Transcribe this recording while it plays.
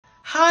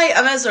Hi,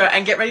 I'm Ezra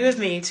and get ready with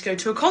me to go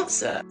to a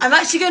concert. I'm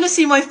actually going to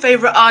see my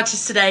favourite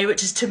artist today,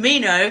 which is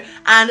Tamino,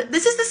 and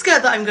this is the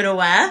skirt that I'm going to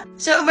wear.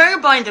 So I'm wearing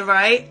a binder,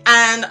 right?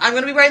 And I'm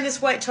going to be wearing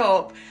this white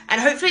top, and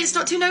hopefully it's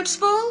not too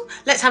noticeable.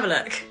 Let's have a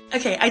look.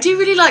 Okay, I do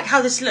really like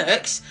how this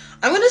looks.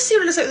 I'm going to see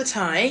what it looks like with the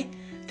tie.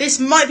 This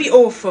might be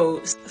awful.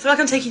 I feel like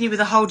I'm taking you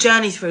with a whole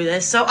journey through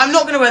this, so I'm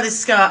not going to wear this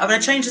skirt. I'm going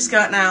to change the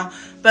skirt now,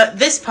 but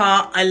this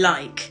part I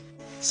like.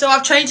 So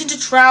I've changed into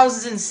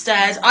trousers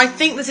instead. I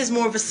think this is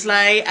more of a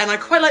sleigh, and I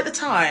quite like the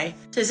tie.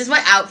 So this is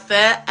my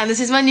outfit, and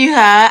this is my new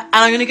hair, and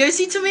I'm gonna go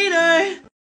see Tamino.